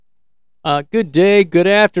Good day, good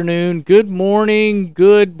afternoon, good morning,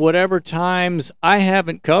 good whatever times I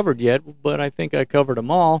haven't covered yet, but I think I covered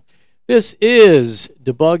them all. This is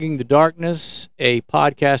Debugging the Darkness, a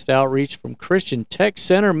podcast outreach from Christian Tech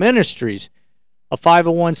Center Ministries, a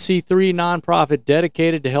 501c3 nonprofit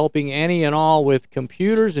dedicated to helping any and all with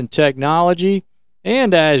computers and technology.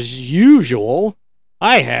 And as usual,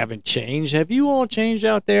 I haven't changed. Have you all changed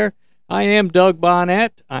out there? I am Doug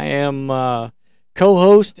Bonnet. I am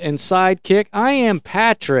co-host and sidekick. I am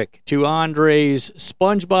Patrick to Andre's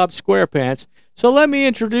SpongeBob SquarePants. So let me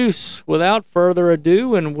introduce, without further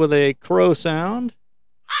ado, and with a crow sound.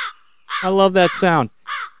 I love that sound.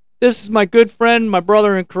 This is my good friend, my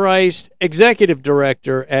brother in Christ, executive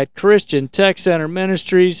director at Christian Tech Center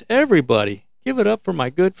Ministries. Everybody, give it up for my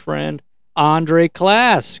good friend, Andre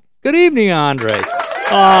Klass. Good evening, Andre.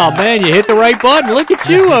 Oh, man, you hit the right button. Look at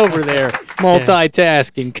you over there,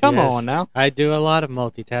 multitasking. Come on now. I do a lot of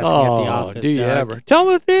multitasking at the office, do you Doug. ever?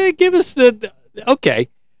 Tell me, give us okay.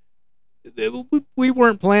 We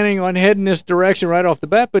weren't planning on heading this direction right off the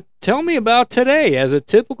bat, but tell me about today as a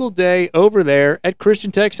typical day over there at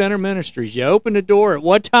Christian Tech Center Ministries. You opened the door at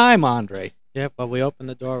what time, Andre? Yep, well, we opened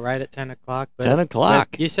the door right at 10 o'clock. 10 o'clock.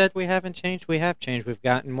 But you said we haven't changed. We have changed. We've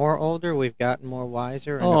gotten more older. We've gotten more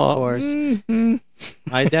wiser. And, of course,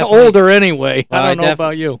 I definitely... Older anyway. Well, I don't know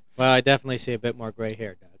about you. Well, I definitely see a bit more gray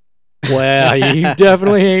hair, Doug. Well, you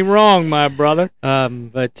definitely ain't wrong, my brother.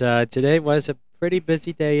 But today was a pretty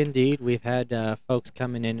busy day indeed. We've had folks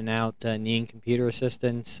coming in and out, needing computer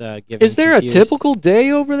assistance, giving Is there a typical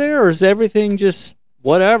day over there, or is everything just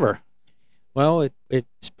whatever? Well,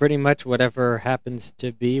 it's pretty much whatever happens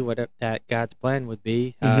to be, what that God's plan would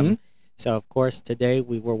be. So, of course, today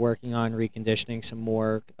we were working on reconditioning some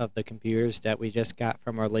more of the computers that we just got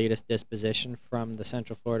from our latest disposition from the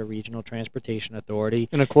Central Florida Regional Transportation Authority.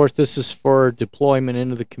 And, of course, this is for deployment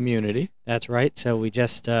into the community. That's right. So we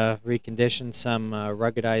just reconditioned some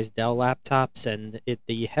ruggedized Dell laptops, and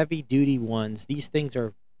the heavy-duty ones, these things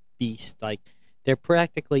are beasts. Like, they're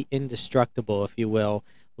practically indestructible, if you will.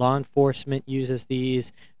 Law enforcement uses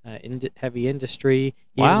these, heavy industry,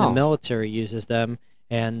 even the military uses them.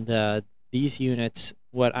 And these units,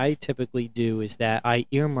 what I typically do is that I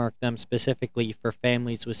earmark them specifically for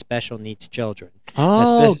families with special needs children. Oh,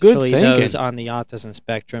 especially good thinking. Those on the autism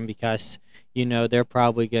spectrum, because, they're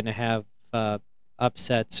probably going to have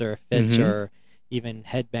upsets or fits or even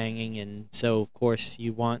headbanging. And so, of course,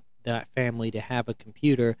 you want that family to have a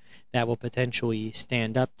computer that will potentially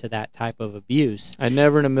stand up to that type of abuse. I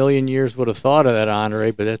never in a million years would have thought of that,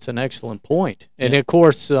 Andre, but that's an excellent point. And, of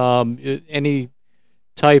course, any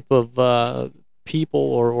type of people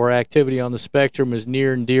or activity on the spectrum is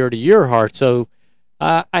near and dear to your heart. So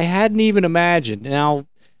I hadn't even imagined. Now,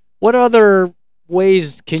 what other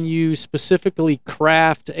ways can you specifically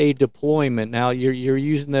craft a deployment? Now, you're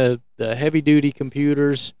using the heavy-duty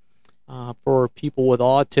computers for people with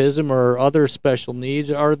autism or other special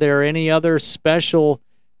needs. Are there any other special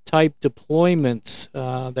type deployments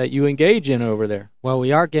that you engage in over there? Well,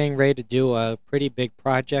 we are getting ready to do a pretty big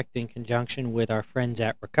project in conjunction with our friends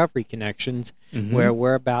at Recovery Connections, where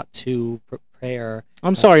we're about to prepare...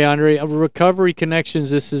 I'm sorry, Andre. Recovery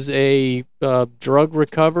Connections, this is a drug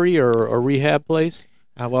recovery or a rehab place?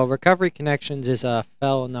 Well, Recovery Connections is a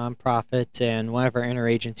fellow nonprofit and one of our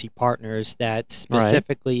interagency partners that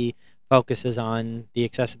specifically focuses on the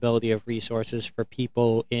accessibility of resources for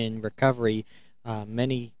people in recovery.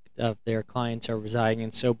 Many of their clients are residing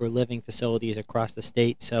in sober living facilities across the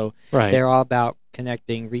state, so they're all about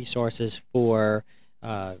connecting resources for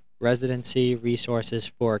residency, resources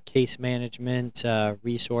for case management,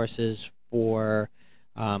 resources for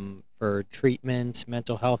treatment,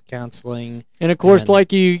 mental health counseling, and of course,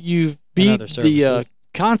 like you beat the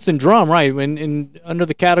constant drum, right? And under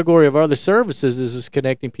the category of other services, this is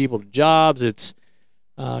connecting people to jobs. It's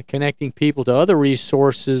connecting people to other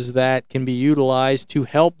resources that can be utilized to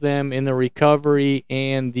help them in the recovery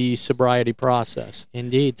and the sobriety process.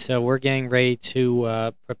 Indeed. So we're getting ready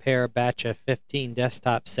to prepare a batch of 15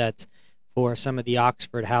 desktop sets for some of the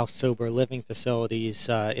Oxford House sober living facilities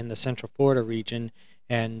in the Central Florida region.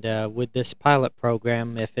 And with this pilot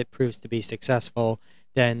program, if it proves to be successful,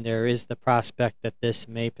 then there is the prospect that this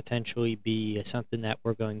may potentially be something that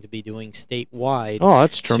we're going to be doing statewide. Oh,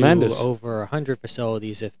 that's tremendous. To over 100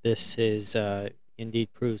 facilities if this is indeed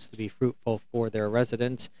proves to be fruitful for their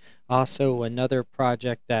residents. Also, another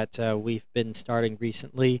project that we've been starting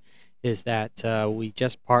recently is that we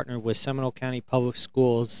just partnered with Seminole County Public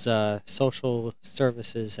Schools Social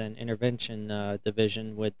Services and Intervention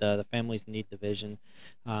Division with the Families in Need Division,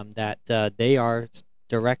 that they are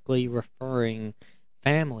directly referring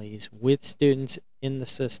families with students in the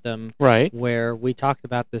system, Right. where we talked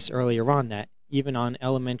about this earlier on, that even on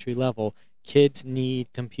elementary level, kids need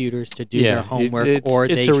computers to do their Yeah, homework, it's or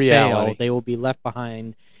it's they a fail, reality. they will be left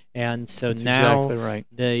behind. And so That's now exactly right.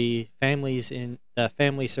 the families in the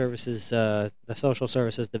family services, the social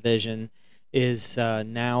services division, is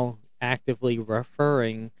now actively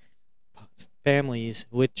referring families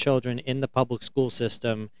with children in the public school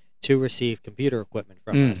system to receive computer equipment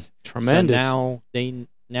from us. So Tremendous. now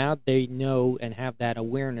they know and have that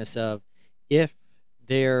awareness of, if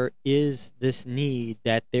there is this need,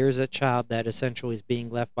 that there's a child that essentially is being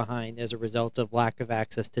left behind as a result of lack of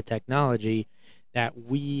access to technology, that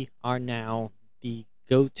we are now the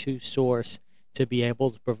go-to source to be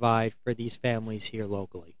able to provide for these families here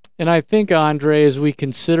locally. And I think, Andre, as we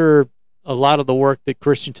consider a lot of the work that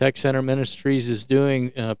Christian Tech Center Ministries is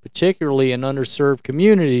doing, particularly in underserved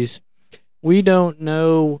communities, we don't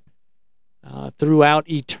know throughout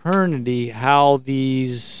eternity how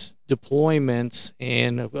these deployments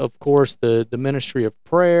and, of course, the ministry of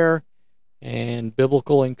prayer and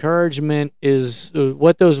biblical encouragement is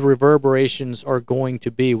what those reverberations are going to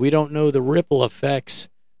be. We don't know the ripple effects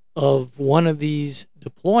of one of these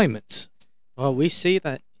deployments. Well, we see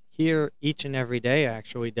that here each and every day,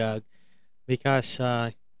 actually, Doug, because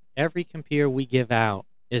every computer we give out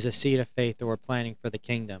is a seed of faith that we're planting for the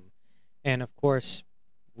kingdom. And of course,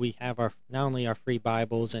 we have our not only our free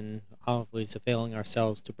Bibles and always availing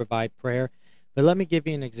ourselves to provide prayer, but let me give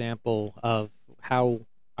you an example of how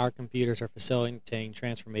our computers are facilitating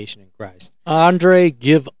transformation in Christ. Andre,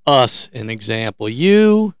 give us an example.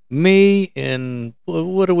 You, me, and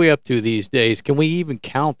what are we up to these days? Can we even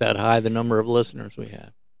count that high, the number of listeners we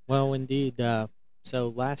have? Well, indeed.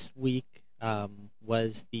 So last week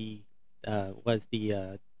was the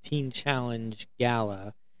Teen Challenge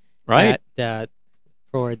Gala Right? that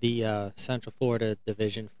for the Central Florida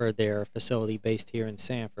division for their facility based here in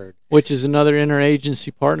Sanford. Which is another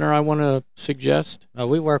interagency partner I want to suggest.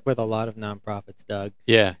 We work with a lot of nonprofits, Doug.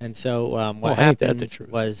 Yeah. And so what Well, ain't that the happened truth?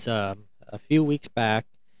 was, a few weeks back,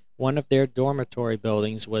 one of their dormitory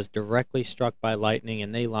buildings was directly struck by lightning,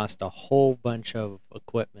 and they lost a whole bunch of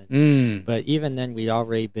equipment. Mm. But even then, we'd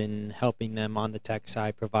already been helping them on the tech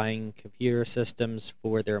side, providing computer systems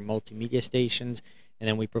for their multimedia stations, and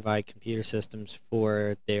then we provide computer systems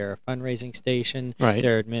for their fundraising station, Right.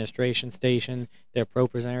 their administration station, their pro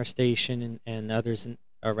presenter station, and others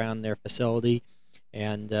around their facility.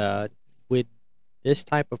 And with this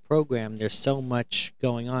type of program, there's so much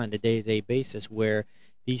going on on a day-to-day basis, where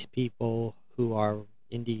these people who are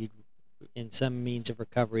indeed in some means of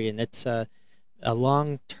recovery, and it's a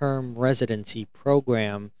long-term residency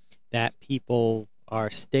program that people are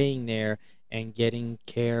staying there and getting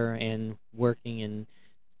care and working and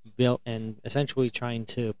built and essentially trying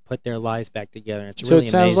to put their lives back together. It's So it really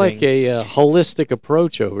sounds like amazing. a holistic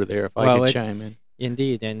approach over there, if I Well, could it chime in.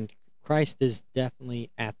 indeed, and Christ is definitely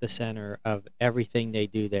at the center of everything they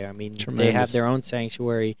do there. I mean, they have Tremendous. their own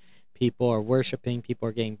sanctuary. People are worshiping. People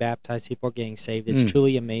are getting baptized. People are getting saved. It's Mm.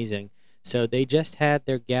 truly amazing. So they just had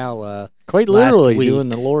their gala Quite last literally doing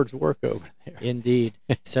the week. Lord's work over there. Indeed.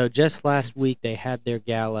 So just last week they had their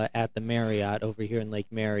gala at the Marriott over here in Lake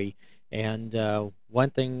Mary, and one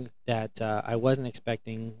thing that I wasn't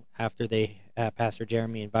expecting after Pastor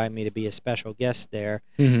Jeremy invited me to be a special guest there.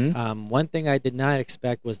 Mm-hmm. One thing I did not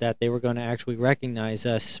expect was that they were going to actually recognize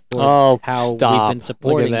us for Oh, how we've stop. been Look at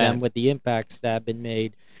supporting that. them with the impacts that have been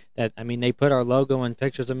made. That, I mean, they put our logo and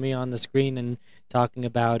pictures of me on the screen and talking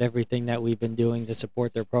about everything that we've been doing to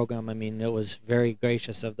support their program. I mean, it was very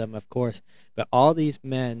gracious of them, of course. But all these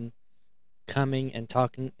men coming and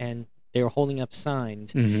talking, and they were holding up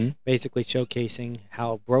signs Mm-hmm. basically showcasing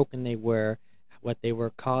how broken they were, what they were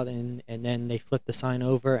caught in, and then they flipped the sign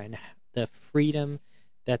over, and the freedom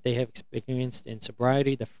that they have experienced in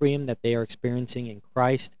sobriety, the freedom that they are experiencing in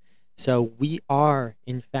Christ. So we are,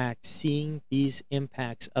 in fact, seeing these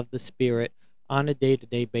impacts of the Spirit on a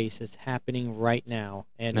day-to-day basis happening right now,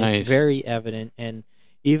 and it's Nice. very evident. And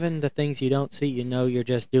even the things you don't see, you know, you're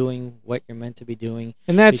just doing what you're meant to be doing,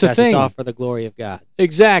 And that's the because it's all thing. for the glory of God.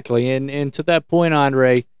 Exactly. And to that point,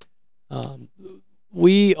 Andre, um,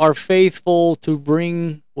 we are faithful to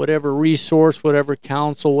bring whatever resource, whatever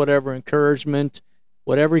counsel, whatever encouragement,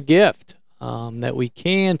 whatever gift that we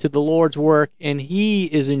can to the Lord's work, and He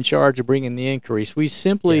is in charge of bringing the increase. We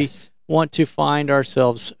simply Yes. want to find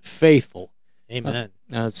ourselves faithful. Amen.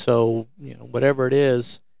 So, whatever it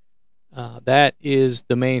is, that is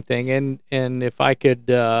the main thing. And if I could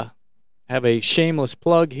have a shameless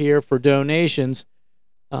plug here for donations,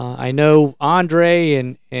 I know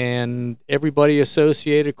Andre and everybody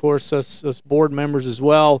associated, of course, us board members as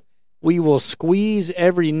well, we will squeeze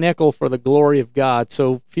every nickel for the glory of God.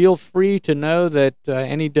 So feel free to know that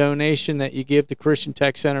any donation that you give to Christian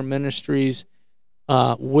Tech Center Ministries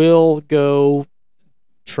will go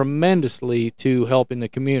tremendously to helping the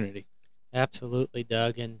community. Absolutely,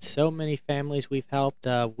 Doug. And so many families we've helped.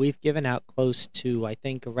 We've given out close to, I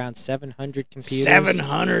think, around 700 computers.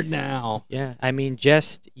 700 now. Yeah. I mean,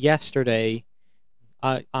 just yesterday,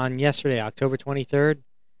 October 23rd,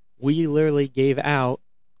 we literally gave out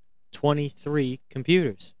 23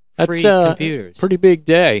 computers. That's Free a computers. pretty big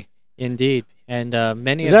day. Indeed. And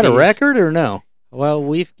many Is of that these. a record or no? Well,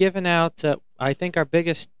 we've given out, I think our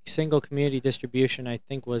biggest single community distribution, I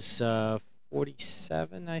think, was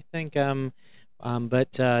 47, I think.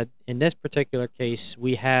 But in this particular case,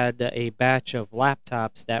 we had a batch of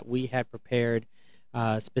laptops that we had prepared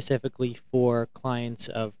specifically for clients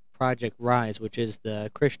of Project Rise, which is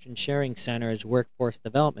the Christian Sharing Center's workforce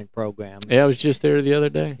development program. Yeah, I was just there the other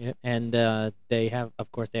day. Yep. And they have,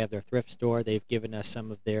 of course, they have their thrift store. They've given us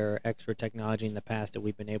some of their extra technology in the past that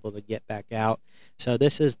we've been able to get back out. So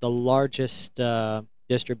this is the largest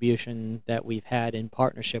distribution that we've had in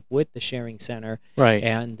partnership with the Sharing Center. Right.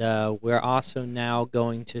 And we're also now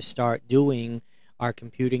going to start doing our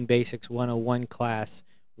Computing Basics 101 class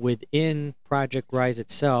within Project Rise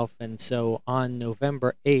itself. And so on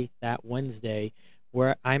November 8th, that Wednesday,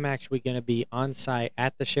 where I'm actually going to be on site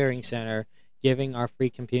at the Sharing Center giving our free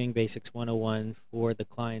Computing Basics 101 for the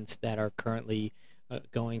clients that are currently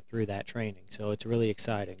going through that training. So it's really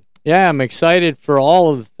exciting. Yeah, I'm excited for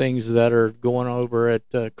all of the things that are going over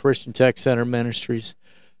at Christian Tech Center Ministries.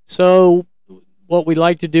 So what we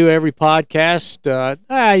like to do every podcast,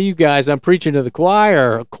 you guys, I'm preaching to the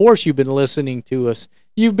choir. Of course you've been listening to us.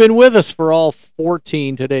 You've been with us for all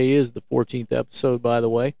 14. Today is the 14th episode, by the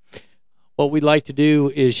way. What we'd like to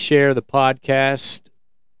do is share the podcast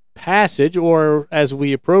passage, or as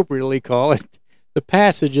we appropriately call it, the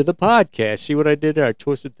passage of the podcast. See what I did there? I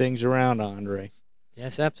twisted things around, Andre.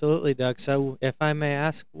 Yes, absolutely, Doug. So if I may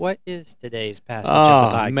ask, what is today's passage of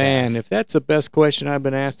the podcast? Oh, man, if that's the best question I've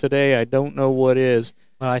been asked today, I don't know what is.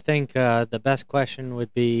 Well, I think the best question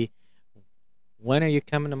would be, when are you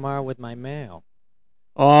coming tomorrow with my mail?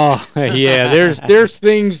 Oh, yeah, there's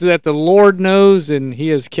things that the Lord knows, and He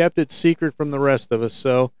has kept it secret from the rest of us,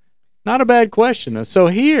 so not a bad question. So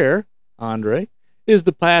here, Andre, is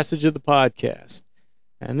the passage of the podcast.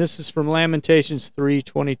 And this is from Lamentations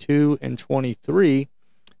 3:22 and 23.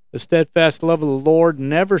 The steadfast love of the Lord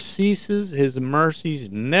never ceases. His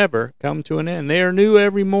mercies never come to an end. They are new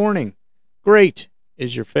every morning. Great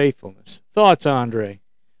is your faithfulness. Thoughts, Andre?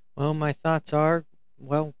 Well, my thoughts are,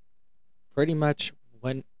 pretty much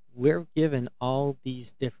when we're given all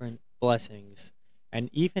these different blessings, and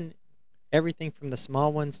even everything from the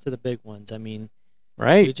small ones to the big ones. I mean,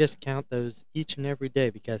 right? We just count those each and every day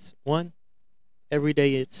because, one, every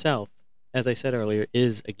day itself, as I said earlier,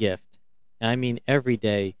 is a gift. I mean, every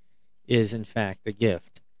day is, in fact, a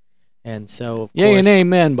gift. And so, of Yay course... and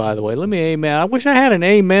amen, by the way. Let me amen. I wish I had an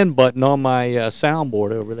amen button on my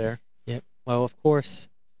soundboard over there. Yep. Well, of course,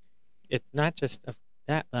 it's not just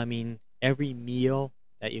that. I mean, every meal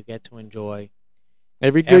that you get to enjoy.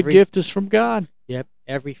 Every good gift is from God. Yep.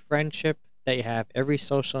 Every friendship that you have, every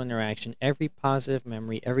social interaction, every positive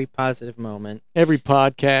memory, every positive moment. Every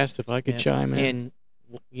podcast, if I could chime in. And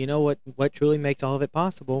you know what truly makes all of it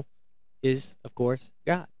possible is, of course,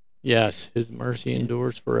 God. Yes, His mercy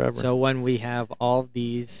endures forever. So when we have all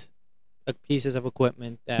these pieces of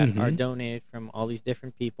equipment that are donated from all these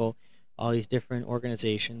different people, all these different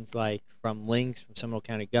organizations, like from Links, from Seminole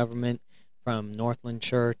County Government, from Northland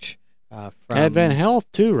Church, from Advent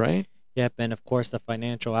Health too, right? Yep, and of course the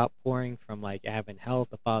financial outpouring from like Advent Health,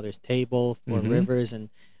 the Father's Table, Four Rivers, and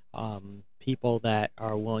people that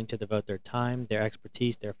are willing to devote their time, their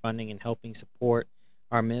expertise, their funding, and helping support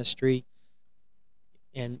our ministry.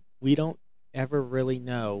 And we don't ever really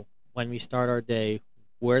know when we start our day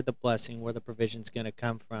where the blessing, where the provision is going to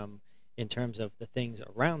come from in terms of the things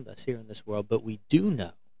around us here in this world. But we do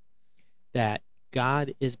know that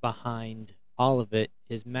God is behind all of it.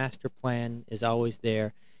 His master plan is always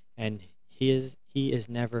there, and He is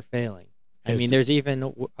never failing. I mean, there's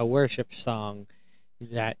even a worship song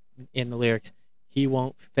that in the lyrics, He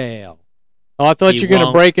won't fail. Oh, I thought you were going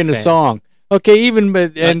to break into song. Okay, even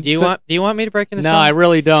but do you want me to break into song? No, I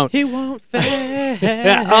really don't. He won't fail.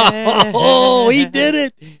 Oh, he did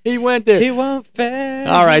it. He went there. He won't fail.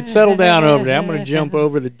 All right, settle down over there. I'm going to jump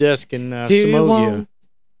over the disc and smote you.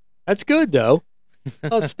 That's good though.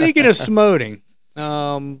 Oh, speaking of smoting,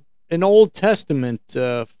 an Old Testament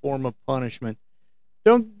form of punishment.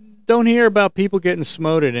 don't hear about people getting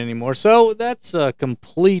smoted anymore. So that's a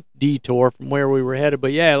complete detour from where we were headed.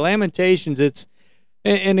 But yeah, Lamentations.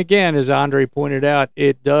 And again, as Andre pointed out,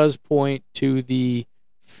 it does point to the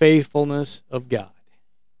faithfulness of God.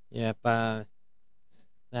 Yep.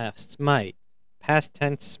 Smite. Past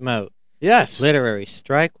tense smote. Yes, Literary.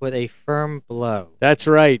 Strike with a firm blow. that's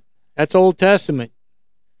right. That's Old Testament.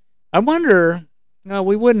 I wonder.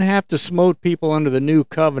 We wouldn't have to smote people under the new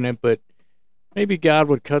covenant, but maybe God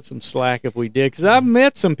would cut some slack if we did. Because I've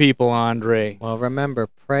met some people, Andre. Well, remember,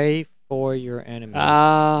 pray for your enemies.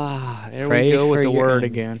 There we go with the word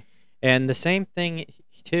again. And the same thing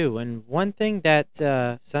too. And one thing that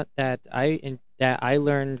I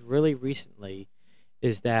learned really recently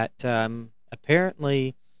is that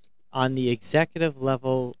apparently on the executive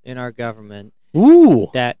level in our government,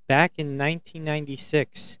 that back in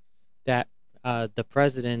 1996, that the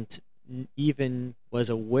president even was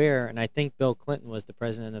aware, and I think Bill Clinton was the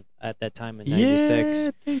president at that time in '96. Yeah,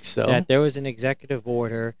 I think so. That there was an executive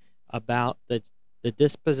order about the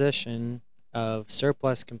disposition of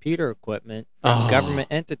surplus computer equipment from government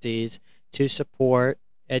entities to support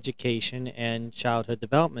education and childhood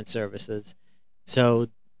development services. So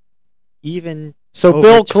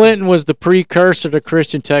Bill Clinton was the precursor to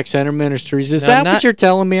Christian Tech Center Ministries. Is that what you're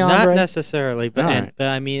telling me, Andre? Not necessarily, but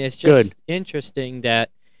I mean, it's just interesting that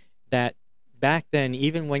back then,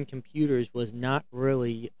 even when computers was not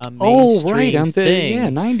really a mainstream thing. Yeah,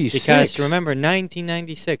 96. Because remember,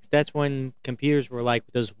 1996, that's when computers were like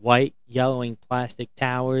those white, yellowing plastic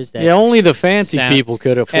towers. That only the fancy people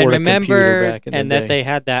could afford a computer back in the day. And that they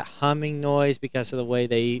had that humming noise because of the way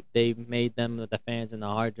they made them with the fans and the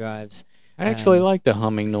hard drives. I actually like the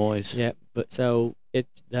humming noise. Yeah, but so the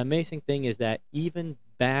amazing thing is that even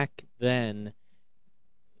back then,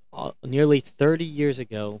 nearly 30 years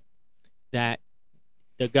ago, that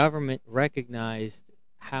the government recognized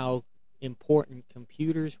how important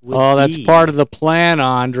computers would be. Oh, that's part of the plan,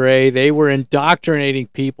 Andre. They were indoctrinating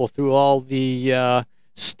people through all the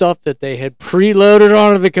stuff that they had preloaded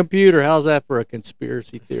onto the computer. How's that for a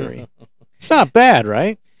conspiracy theory? It's not bad,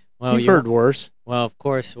 right? Well, you've heard worse. Well, of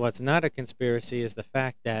course, what's not a conspiracy is the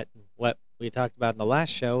fact that what we talked about in the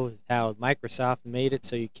last show is how Microsoft made it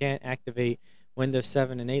so you can't activate Windows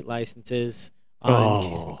 7 and 8 licenses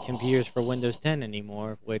on computers for Windows 10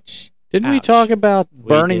 anymore, which... Didn't we talk about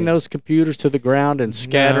burning those computers to the ground and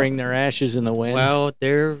scattering their ashes in the wind? Well,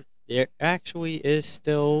 there actually is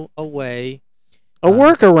still a way. A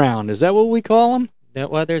workaround, is that what we call them?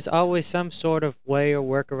 Well, there's always some sort of way or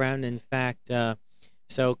workaround. In fact,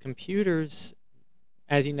 so computers,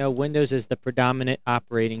 as you know, Windows is the predominant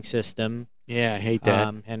operating system. Yeah, I hate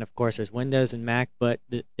that. And of course, there's Windows and Mac, but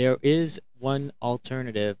there is one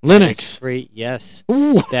alternative. Linux. That is free. Yes.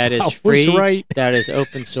 Ooh, that is free. Right. That is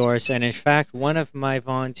open source. And in fact, one of my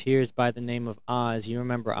volunteers by the name of Oz, you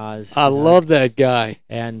remember Oz? I love that guy.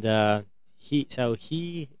 And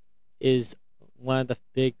he is one of the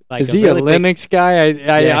big. Is he really a Linux guy?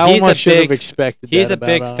 I almost should have expected that. He's a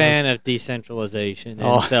big fan of decentralization,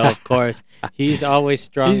 and so of course he's always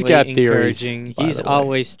strongly encouraging. He's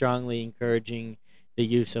always strongly encouraging the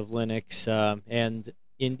use of Linux, and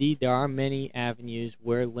indeed there are many avenues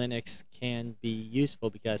where Linux can be useful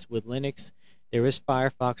because with Linux there is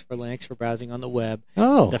Firefox for Linux for browsing on the web.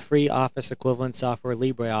 The free Office equivalent software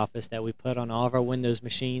LibreOffice that we put on all of our Windows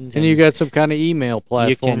machines. And you got some kind of email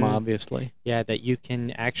platform, obviously. Yeah, that you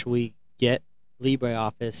can actually get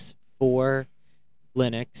LibreOffice for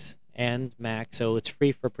Linux and Mac, so it's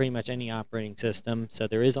free for pretty much any operating system. So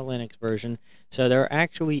there is a Linux version. So there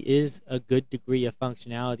actually is a good degree of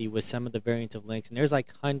functionality with some of the variants of Linux, and there's like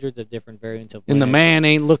hundreds of different variants of Linux. And the man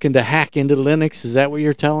ain't looking to hack into Linux, is that what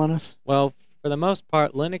you're telling us? Well, for the most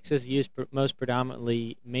part, Linux is used most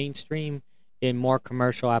predominantly mainstream in more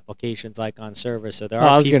commercial applications like on servers. So there are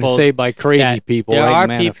I was going to say by crazy people. There like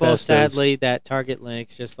are people, sadly, that target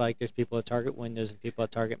Linux, just like there's people that target Windows and people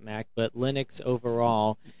that target Mac. But Linux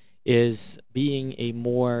overall is being a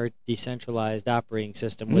more decentralized operating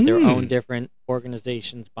system with their own different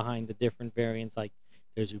organizations behind the different variants. Like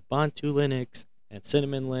there's Ubuntu Linux and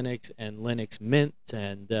Cinnamon Linux and Linux Mint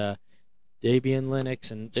and Debian Linux,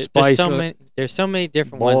 and there's so many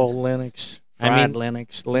different ones. Linux, fried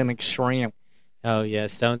Linux, Linux shrimp. Oh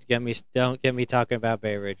yes, don't get me talking about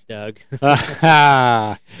Bay Ridge, Doug.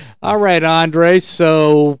 All right, Andre.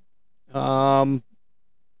 So, I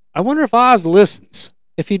wonder if Oz listens.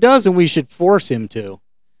 If he doesn't, we should force him to.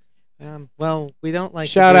 Well, we don't like.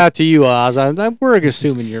 Shout out to you, Oz. We're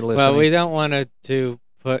assuming you're listening. Well, we don't want to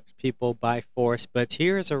put people by force, but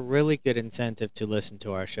here's a really good incentive to listen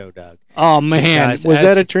to our show, Doug. Oh man, was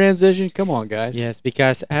that a transition? Come on, guys. Yes,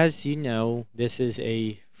 because as you know, this is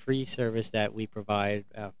a free service that we provide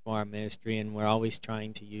for our ministry, and we're always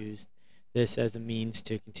trying to use this as a means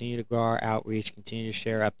to continue to grow our outreach, continue to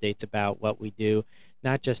share updates about what we do,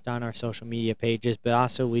 not just on our social media pages, but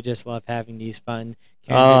also we just love having these fun,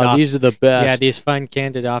 candid off, These are the yeah, best. these fun,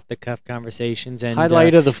 candid, off the cuff conversations, and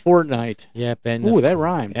Highlight of the fortnight. yep, and Ooh, that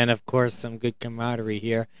rhymed. and of course some good camaraderie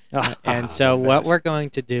here. And so what we're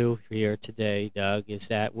going to do here today, Doug, is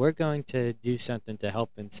that we're going to do something to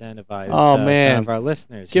help incentivize some of our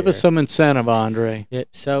listeners. Give us some incentive, Andre. Yeah,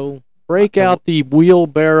 so break out the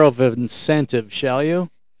wheelbarrow of incentive, shall you?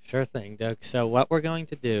 Sure thing, Doug. So what we're going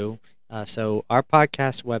to do, so our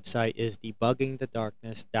podcast website is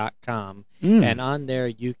debuggingthedarkness.com, and on there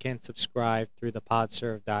you can subscribe through the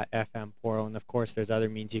podserve.fm portal, and of course there's other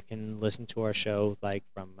means you can listen to our show, like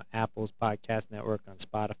from Apple's podcast network, on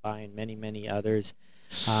Spotify, and many, many others.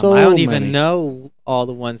 I don't even know all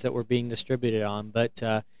the ones that we're being distributed on, but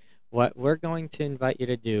what we're going to invite you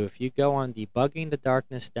to do, if you go on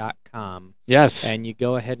debuggingthedarkness.com, yes, and you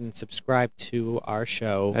go ahead and subscribe to our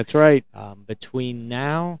show. That's right. Between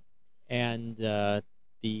now and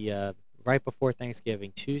right before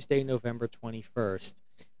Thanksgiving, Tuesday, November 21st,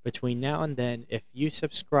 between now and then, if you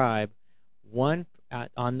subscribe on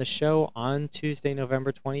the show on Tuesday,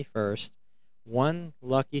 November 21st, one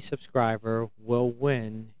lucky subscriber will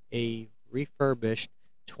win a refurbished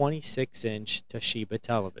 26-inch Toshiba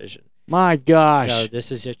television. My gosh. So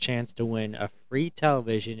this is your chance to win a free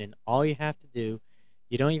television, and all you have to do,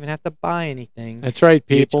 you don't even have to buy anything. That's right,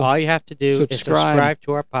 people. All you have to do is subscribe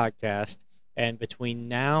to our podcast, and between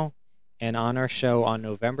now and on our show on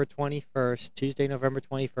November 21st, Tuesday, November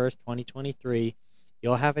 21st, 2023,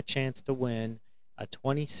 you'll have a chance to win a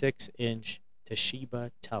 26-inch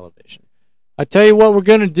Toshiba television. I tell you what we're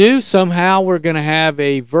going to do. Somehow we're going to have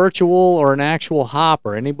a virtual or an actual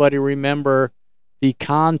hopper. Anybody remember the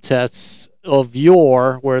contests of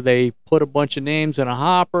yore where they put a bunch of names in a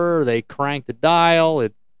hopper, they cranked the dial,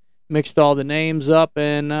 it mixed all the names up,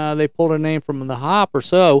 and they pulled a name from the hopper?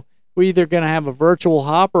 So we're either going to have a virtual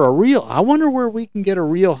hopper or a real. I wonder where we can get a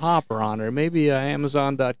real hopper on there. Maybe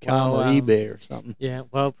Amazon.com or eBay or something. Yeah,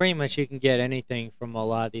 well, pretty much you can get anything from a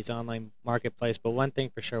lot of these online marketplaces. But one thing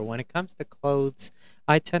for sure, when it comes to clothes,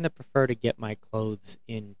 I tend to prefer to get my clothes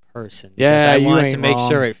in person. Yeah, I want to make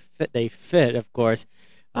sure they fit, of course.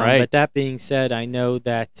 Right. But that being said, I know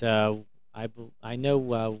that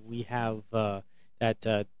we have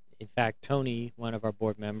that. In fact, Tony, one of our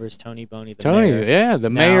board members, Tony Boney, the mayor. Yeah,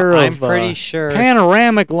 the mayor of I'm pretty sure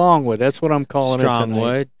Panoramic Longwood. That's what I'm calling it tonight.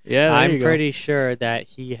 Strongwood. Yeah, I'm pretty sure that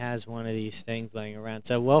he has one of these things laying around.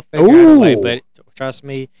 So we'll figure out a way. But trust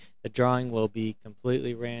me, the drawing will be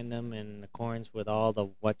completely random in accordance with all the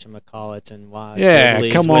whatchamacallits and why.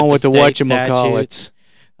 Yeah, come on with the whatchamacallits.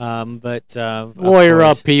 Lawyer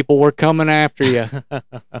up, people. We're coming after you.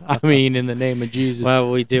 I mean, in the name of Jesus. Well,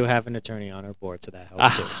 we do have an attorney on our board, so that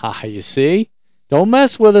helps too. You see? Don't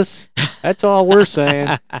mess with us. That's all we're saying.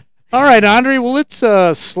 All right, Andre, well, let's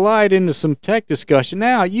slide into some tech discussion.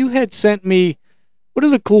 Now, you had sent me, what do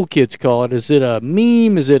the cool kids call it? Is it a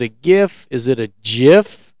meme? Is it a GIF? Is it a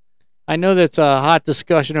GIF? I know that's a hot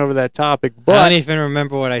discussion over that topic, but I don't even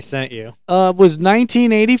remember what I sent you. It was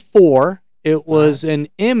 1984. It was an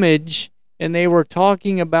image, and they were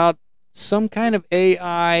talking about some kind of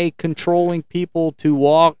AI controlling people to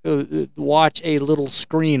watch a little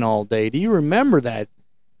screen all day. Do you remember that?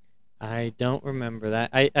 I don't remember that.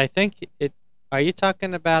 I think it. Are you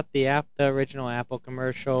talking about the original Apple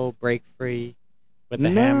commercial, Break Free, with the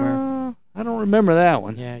hammer? I don't remember that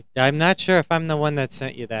one. Yeah, I'm not sure if I'm the one that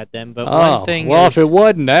sent you that then. But one thing. Well, if it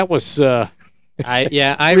wasn't, that was.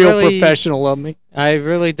 I really professional of me. I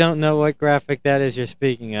really don't know what graphic that is you're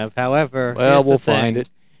speaking of. However, we'll find it.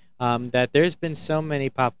 That there's been so many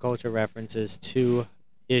pop culture references to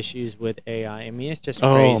issues with AI. I mean, it's just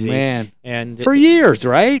crazy. Oh man! And for years,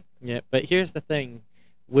 right? Yeah, but here's the thing,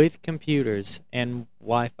 with computers and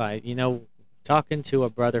Wi-Fi. You know, talking to a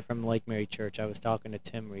brother from Lake Mary Church, I was talking to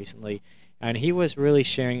Tim recently, and he was really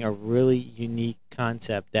sharing a really unique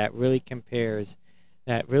concept that really compares.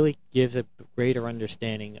 That really gives a greater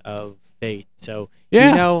understanding of faith. So, you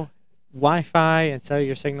know, Wi-Fi and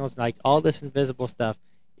cellular signals, like all this invisible stuff,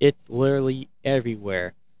 it's literally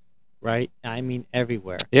everywhere, right? I mean,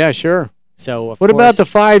 everywhere. Yeah, sure. So, what about the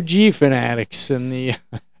 5G fanatics and the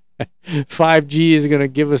 5G is going to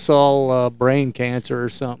give us all brain cancer or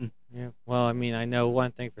something? Yeah. Well, I mean, I know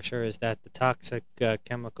one thing for sure is that the toxic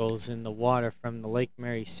chemicals in the water from the Lake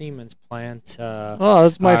Mary Siemens plant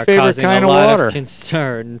that's my favorite kind of water. A lot of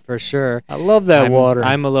concern for sure. I love that water.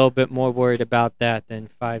 I'm a little bit more worried about that than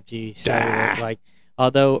 5G cellular. Like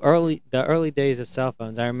Although the early days of cell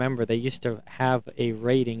phones, I remember they used to have a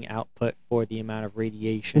rating output for the amount of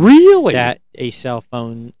radiation Really? that a cell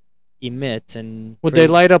phone emits, and Would they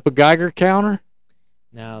light up a Geiger counter?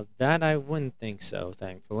 now that I wouldn't think so,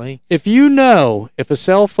 thankfully. If you know if a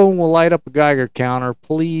cell phone will light up a Geiger counter,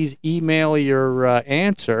 please email your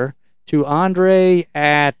answer to Andre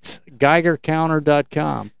at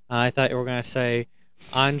GeigerCounter.com. I thought you were gonna say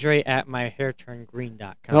Andre at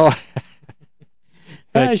myhairturngreen.com. Oh,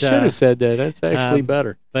 I But should have said that. That's actually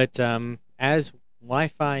better. But as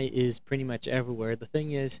Wi-Fi is pretty much everywhere, the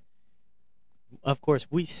thing is, of course,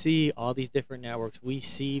 we see all these different networks. We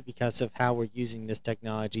see, because of how we're using this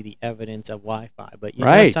technology, the evidence of Wi-Fi. But you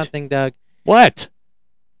know Right. something, Doug? What?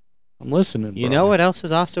 I'm listening, You Brian. know what else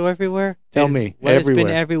is also everywhere? Tell And me. what has been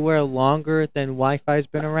Everywhere. everywhere longer than Wi-Fi's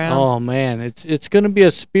been around? Oh man, it's going to be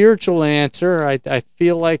a spiritual answer. I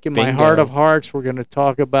feel like in my heart Bingo. of hearts we're going to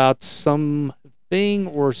talk about something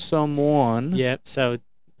or someone. Yep. So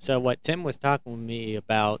what Tim was talking with me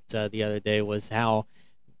about the other day was how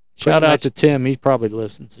Shout out much, to Tim. He probably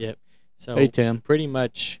listens. Yep. So Hey Tim. pretty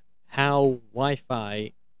much how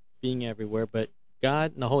Wi-Fi being everywhere, but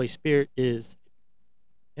God and the Holy Spirit is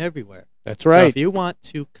everywhere. That's So right. if you want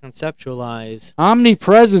to conceptualize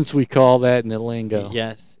Omnipresence, we call that in the lingo.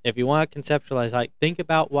 Yes. If you want to conceptualize, like, think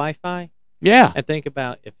about Wi-Fi. Yeah. And think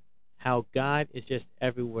about how God is just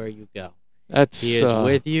everywhere you go. That's He is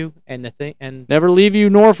with you, and the thing, and never leave you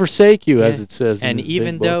nor forsake you, as it says. And in this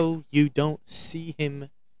even big book. though you don't see Him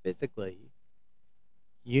physically,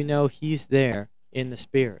 you know He's there in the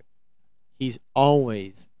spirit. He's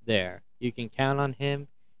always there. You can count on Him.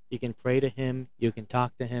 You can pray to Him. You can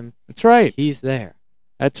talk to Him. That's right. He's there.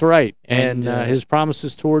 That's right. And And His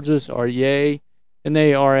promises towards us are yea, and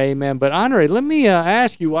they are amen. But Andre, let me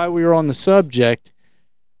ask you, while we were on the subject,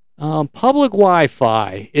 public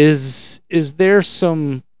Wi-Fi, is there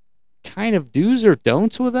some kind of do's or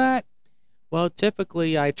don'ts with that? Well,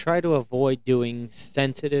 typically I try to avoid doing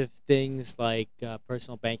sensitive things like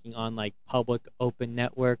personal banking on like public open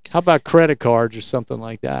networks. How about credit cards or something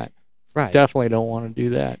like that? Right. Definitely don't want to do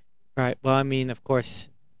that. Right. Well, I mean, of course,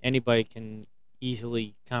 anybody can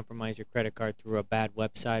easily compromise your credit card through a bad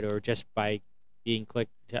website or just by being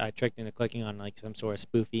tricked into clicking on like some sort of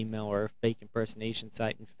spoof email or fake impersonation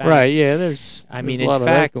site. In fact, Right, yeah, there's I a mean, lot in of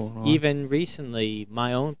that fact, going on. even recently,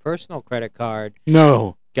 my own personal credit card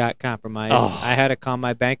got compromised. Oh. I had to call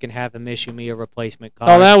my bank and have them issue me a replacement card.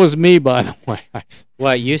 Oh, that was me, by the way.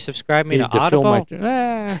 What, you subscribed me to Audible?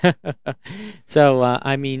 So,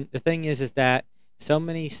 I mean, the thing is that so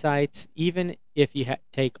many sites, even if you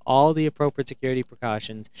take all the appropriate security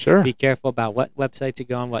precautions, Sure. be careful about what websites you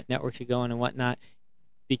go on, what networks you go on, and whatnot,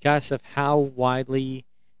 because of how widely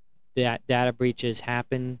that data breaches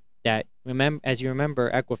happen. That as you remember,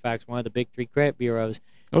 Equifax, one of the big three credit bureaus.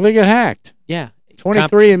 Well, they get hacked. Yeah.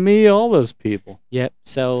 23andMe, all those people. Yep.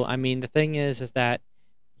 So, I mean, the thing is that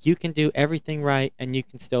you can do everything right, and you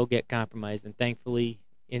can still get compromised. And thankfully,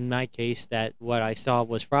 in my case, that what I saw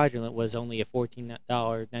was fraudulent was only a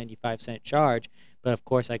 $14.95 charge. But of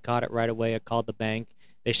course, I caught it right away. I called the bank.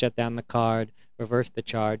 They shut down the card, reversed the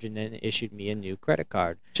charge, and then issued me a new credit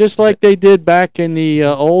card. Just like they did back in the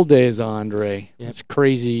old days, Andre. Yep. It's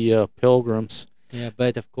crazy pilgrims. Yeah,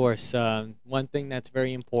 but of course, one thing that's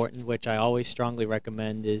very important, which I always strongly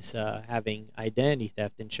recommend, is having identity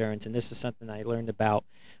theft insurance. And this is something I learned about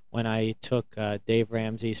when I took Dave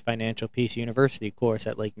Ramsey's Financial Peace University course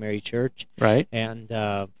at Lake Mary Church. Right. And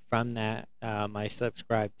from that, I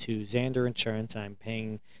subscribe to Xander Insurance. I'm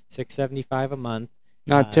paying $675 a month.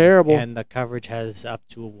 Not terrible. And the coverage has up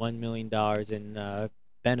to $1 million in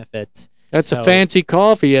benefits. That's a fancy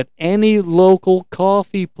coffee at any local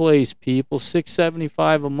coffee place, people.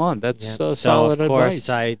 $6.75 a month. That's solid so of course, advice.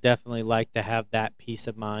 I definitely like to have that peace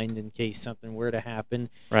of mind in case something were to happen.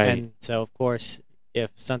 Right. And so, of course, if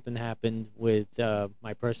something happened with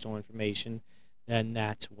my personal information, then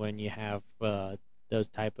that's when you have those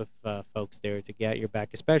type of folks there to get your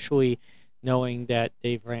back, especially knowing that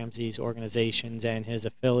Dave Ramsey's organizations and his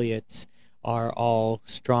affiliates are all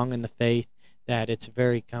strong in the faith. That it's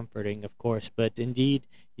very comforting, of course, but indeed,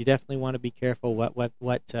 you definitely want to be careful what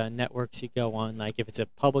networks you go on. Like if it's a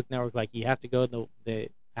public network, like you have to go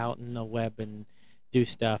out in the web and do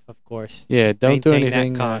stuff. Of course, yeah, don't do anything.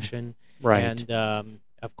 Maintain that caution, right? And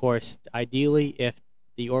of course, ideally, if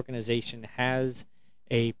the organization has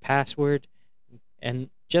a password, and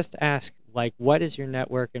just ask like, what is your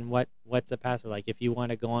network and what's the password? Like if you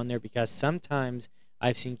want to go on there, because sometimes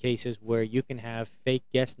I've seen cases where you can have fake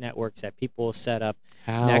guest networks that people will set up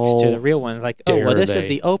next to the real ones. Like, this is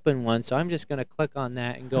the open one, so I'm just going to click on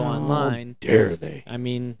that and go online. Dare they? I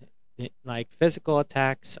mean, like physical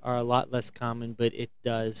attacks are a lot less common, but it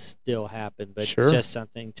does still happen. But it's Sure. just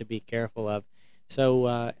something to be careful of. So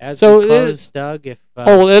as we So, close, Doug, if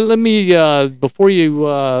let me before you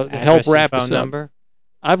help address and wrap phone us up. number.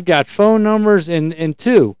 I've got phone numbers and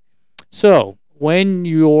two. So when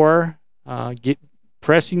you're get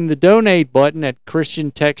pressing the donate button at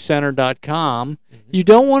christiantechcenter.com, you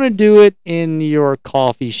don't want to do it in your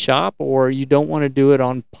coffee shop or you don't want to do it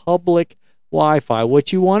on public Wi-Fi.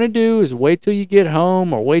 What you want to do is wait till you get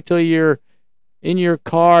home or wait till you're in your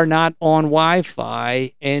car, not on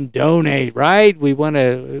Wi-Fi, and donate. Right? We want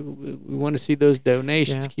to see those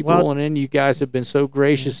donations Yeah. keep Well, rolling in. You guys have been so yeah.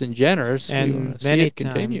 gracious and generous. We want And to see it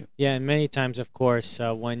continue. many times, of course,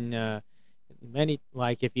 when many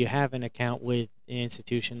like if you have an account with an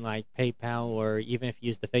institution like PayPal, or even if you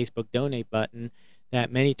use the Facebook donate button,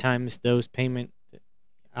 that many times those payment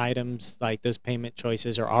items, like those payment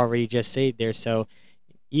choices, are already just saved there. So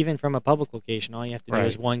even from a public location, all you have to do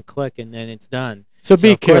is Right. one click and then it's done. So So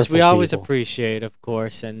be of course we careful, always people. appreciate, of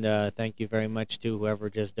course, and thank you very much to whoever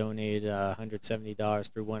just donated $170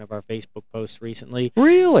 through one of our Facebook posts recently.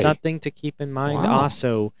 Really? Something to keep in mind Wow.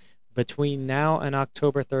 also, between now and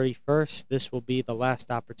October 31st, this will be the last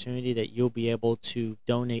opportunity that you'll be able to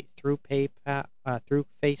donate through PayPal, through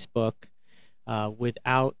Facebook,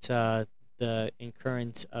 without the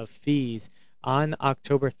incurrence of fees. On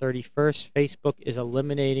October 31st, Facebook is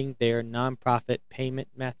eliminating their nonprofit payment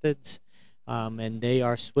methods, and they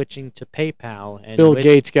are switching to PayPal. And Bill with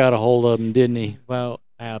Gates got a hold of him, didn't he? well,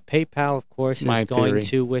 PayPal, of It's course, is my going theory.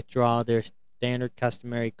 to withdraw their standard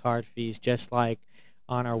customary card fees just like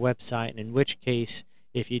on our website. And in which case,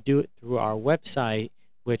 if you do it through our website,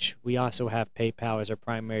 which we also have PayPal as our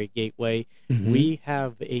primary gateway, Mm-hmm. we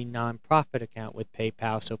have a nonprofit account with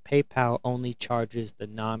PayPal. So PayPal only charges the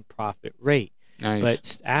nonprofit rate. Nice.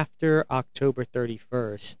 But after October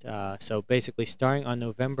 31st, so basically starting on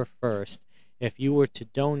November 1st, if you were to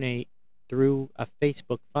donate through a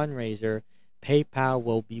Facebook fundraiser, PayPal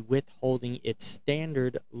will be withholding its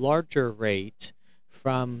standard larger rate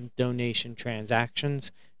from donation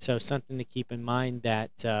transactions. So something to keep in mind, that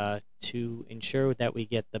to ensure that we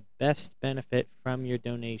get the best benefit from your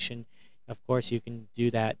donation, of course you can do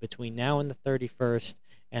that between now and the 31st,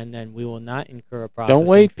 and then we will not incur a Don't processing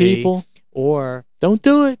wait, fee. people. Or Don't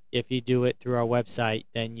do it. if you do it through our website,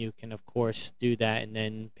 then you can, of course, do that, and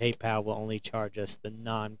then PayPal will only charge us the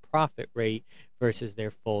nonprofit rate versus their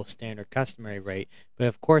full standard customary rate. But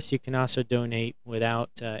of course, you can also donate without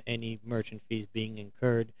any merchant fees being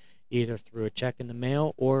incurred, either through a check in the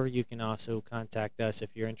mail, or you can also contact us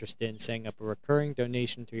if you're interested in setting up a recurring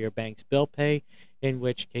donation through your bank's bill pay, in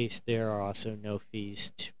which case there are also no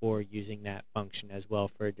fees for using that function as well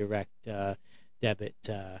for a direct debit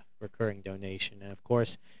recurring donation. And of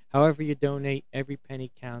course, however you donate, every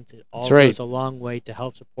penny counts. It That's all right. goes a long way to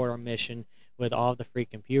help support our mission with all the free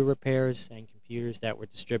computer repairs and computers that we're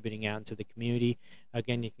distributing out into the community.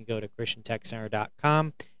 Again, you can go to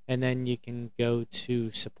christiantechcenter.com, and then you can go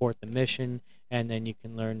to support the mission, and then you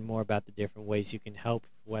can learn more about the different ways you can help,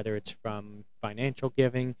 whether it's from financial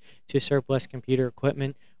giving to surplus computer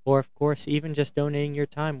equipment, or of course even just donating your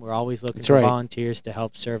time. We're always looking That's for right. volunteers to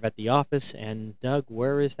help serve at the office. And Doug,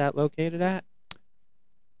 where is that located at?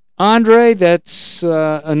 Andre, that's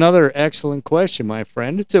another excellent question, my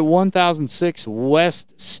friend. It's at 1006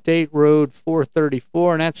 West State Road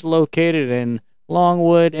 434, and that's located in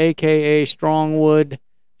Longwood, aka Strongwood,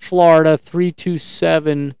 Florida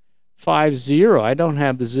 32750. I don't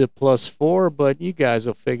have the zip +4, but you guys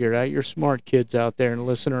will figure it out. You're smart kids out there in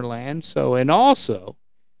listener land. So, and also,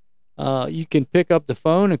 you can pick up the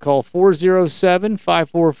phone and call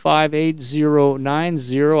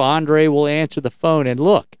 407-545-8090. Andre will answer the phone. And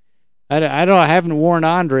look, I haven't warned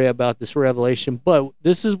Andre about this revelation, but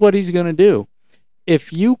this is what he's going to do.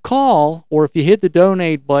 If you call or if you hit the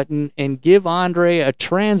donate button and give Andre a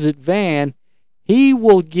transit van, he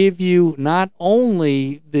will give you not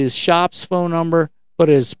only the shop's phone number, but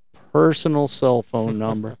his personal cell phone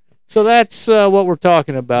number. So that's what we're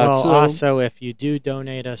talking about. Well, So, also, if you do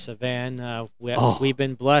donate us a van, we've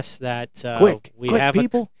been blessed that quick,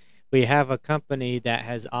 people. we have a company that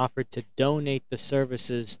has offered to donate the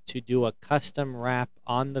services to do a custom wrap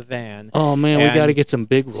on the van. Oh, man, we got to And get some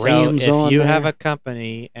big so rims if on you have a there.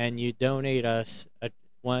 company and you donate us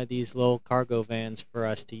one of these little cargo vans for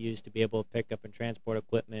us to use to be able to pick up and transport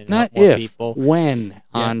equipment and Not help more if, people, when,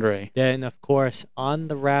 yeah, Andre. then of course on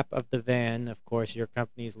the wrap of the van, of course your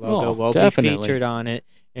company's logo Oh, will be definitely. featured on it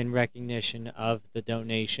in recognition of the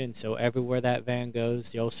donation. So everywhere that van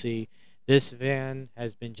goes, you'll see This van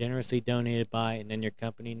has been generously donated by, and then your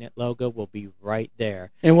company logo will be right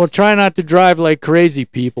there. And we'll try not to drive like crazy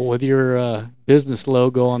people with your business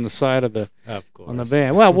logo on the side of the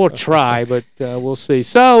van. Well, we'll try, but we'll see.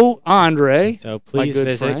 So, Andre, so please my good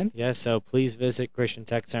visit. friend. Yes, so please visit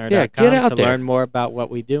ChristianTechCenter.com Yeah, get out to there. learn more about what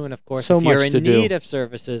we do. And of course, So if you're much to in do. need of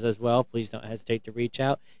services as well, please don't hesitate to reach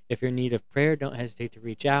out. If you're in need of prayer, don't hesitate to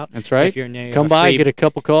reach out. That's right. If you're in need Come of by, free, get a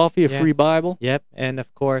cup of coffee, a Yeah. free Bible. Yep, and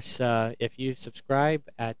of course, if you subscribe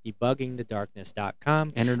at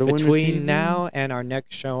debuggingthedarkness.com Enter to win the between TV. now and our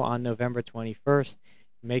next show on November 21st,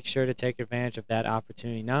 make sure to take advantage of that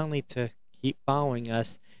opportunity, not only to keep following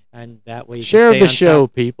us, and that way you Share can stay the on show,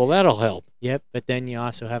 top. people. That'll help. Yep, but then you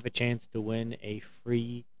also have a chance to win a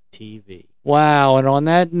free TV. Wow, and on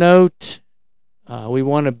that note, we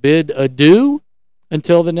want to bid adieu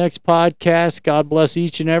until the next podcast. God bless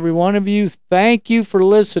each and every one of you. Thank you for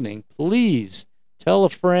listening. Please tell a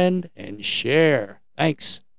friend and share. Thanks.